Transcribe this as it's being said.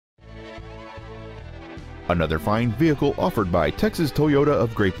Another fine vehicle offered by Texas Toyota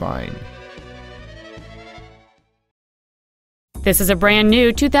of Grapevine. This is a brand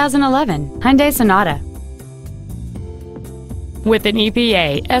new 2011 Hyundai Sonata. With an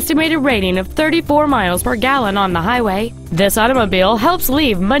EPA estimated rating of 34 miles per gallon on the highway, this automobile helps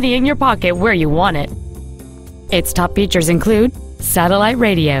leave money in your pocket where you want it. Its top features include satellite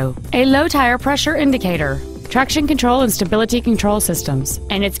radio, a low tire pressure indicator, traction control and stability control systems,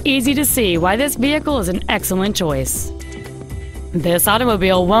 and it's easy to see why this vehicle is an excellent choice. This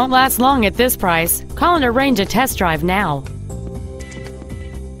automobile won't last long at this price. Call and arrange a test drive now.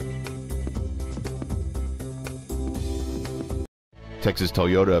 Texas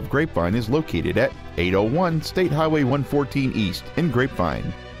Toyota of Grapevine is located at 801 State Highway 114 East in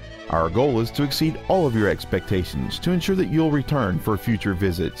Grapevine. Our goal is to exceed all of your expectations to ensure that you'll return for future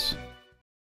visits.